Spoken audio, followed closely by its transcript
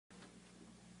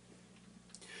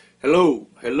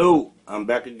Hello, I'm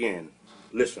back again.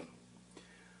 Listen,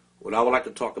 what I would like to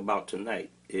talk about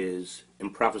tonight is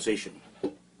improvisation,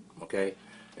 okay?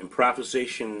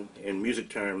 Improvisation in music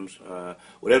terms,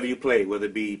 whatever you play, whether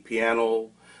it be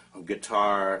piano,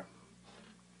 guitar,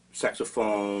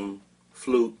 saxophone,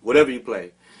 flute, whatever you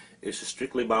play, it's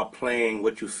strictly about playing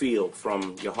what you feel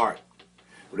from your heart,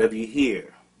 whatever you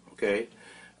hear, okay?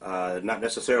 Not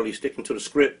necessarily sticking to the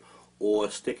script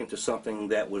or sticking to something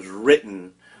that was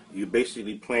written. You're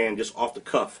basically playing just off the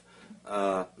cuff.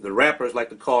 The rappers like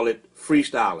to call it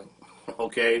freestyling,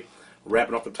 okay?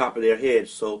 Rapping off the top of their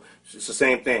heads. So it's the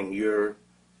same thing. You're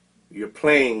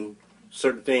playing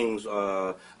certain things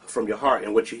from your heart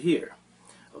and what you hear,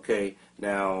 okay?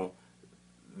 Now,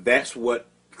 that's what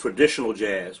traditional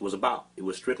jazz was about. It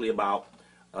was strictly about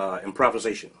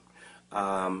improvisation.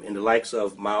 In the likes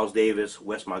of Miles Davis,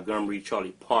 Wes Montgomery,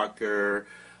 Charlie Parker,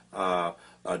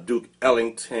 Duke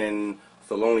Ellington,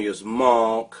 Thelonious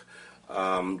Monk,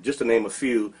 just to name a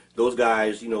few. Those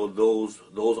guys, you know, those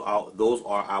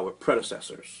are our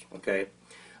predecessors. Okay,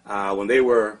 when they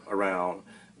were around,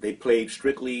 they played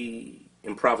strictly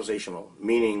improvisational,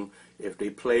 meaning if they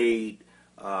played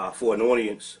for an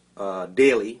audience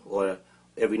daily or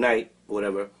every night, or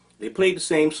whatever, they played the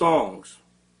same songs,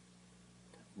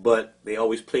 but they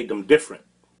always played them different.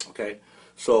 Okay,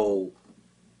 so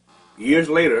years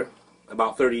later,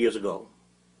 about 30 years ago,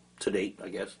 to date, I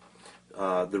guess,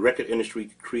 the record industry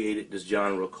created this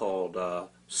genre called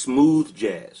smooth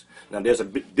jazz. Now, there's a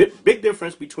big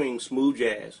difference between smooth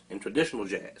jazz and traditional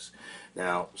jazz.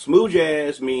 Now, smooth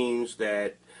jazz means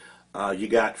that you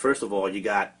got, first of all, you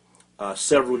got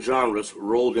several genres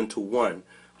rolled into one,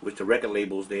 which the record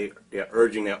labels, they're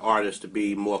urging their artists to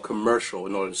be more commercial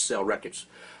in order to sell records.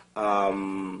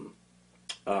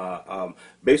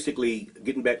 Basically,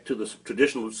 getting back to the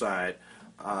traditional side,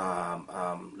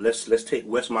 let's take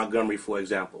Wes Montgomery for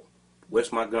example.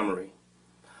 Wes Montgomery,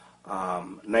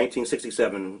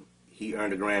 1967, he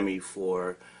earned a Grammy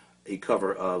for a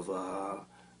cover of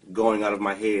 "Going Out of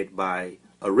My Head"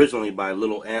 originally by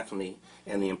Little Anthony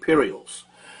and the Imperials.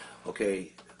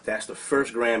 Okay, that's the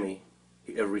first Grammy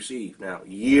he ever received. Now,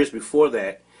 years before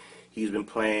that, he's been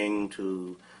playing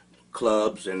to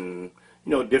clubs and,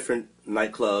 you know, different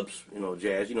nightclubs, you know,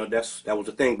 jazz. You know, that was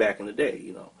a thing back in the day,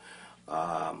 you know.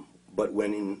 But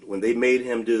when they made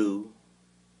him do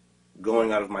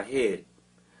 "Going Out of My Head,"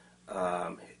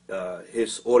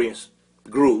 his audience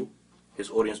grew. His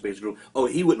audience base grew. Oh,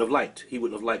 he wouldn't have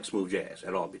liked smooth jazz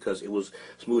at all, because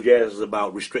smooth jazz is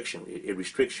about restriction. It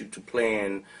restricts you to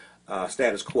playing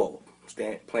status quo,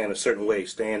 playing a certain way,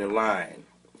 staying in line.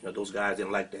 You know, those guys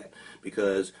didn't like that,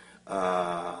 because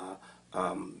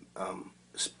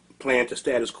playing to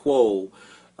status quo,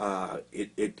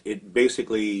 it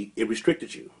basically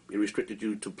restricted you. It restricted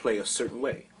you to play a certain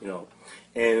way, you know.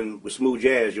 And with smooth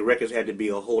jazz, your records had to be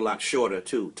a whole lot shorter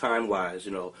too, time-wise.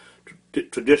 You know,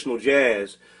 traditional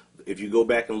jazz, if you go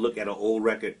back and look at an old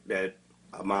record, that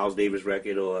a Miles Davis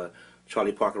record or a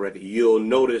Charlie Parker record, you'll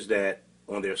notice that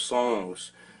on their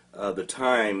songs, the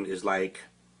time is like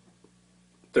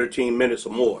 13 minutes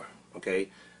or more.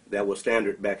 Okay, that was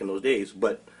standard back in those days.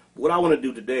 But what I want to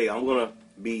do today, I'm going to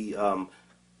be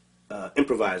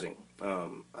improvising.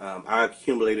 I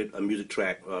accumulated a music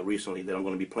track recently that I'm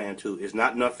going to be playing to. It's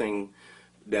not nothing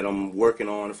that I'm working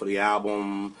on for the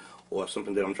album or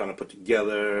something that I'm trying to put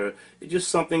together. It's just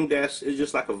something it's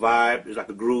just like a vibe. It's like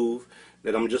a groove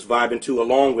that I'm just vibing to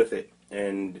along with it,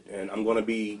 and I'm going to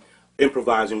be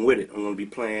improvising with it. I'm going to be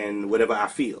playing whatever I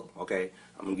feel. Okay,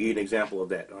 I'm going to give you an example of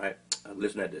that. All right,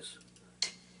 listen at this.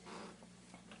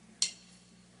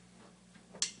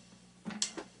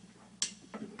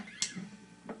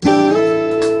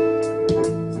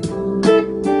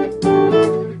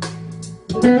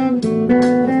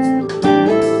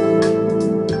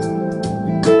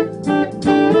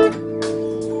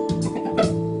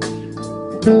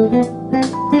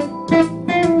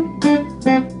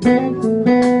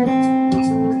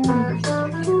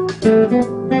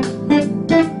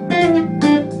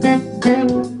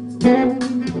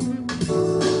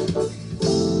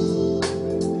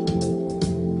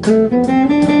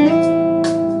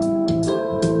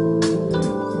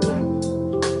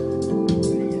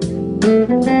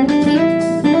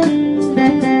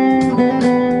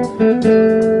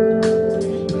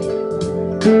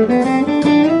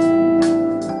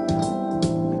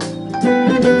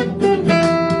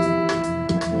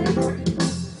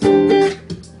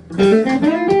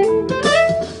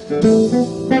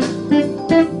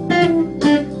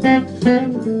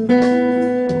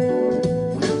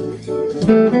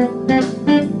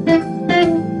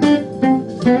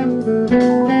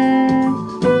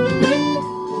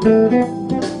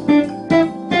 Thank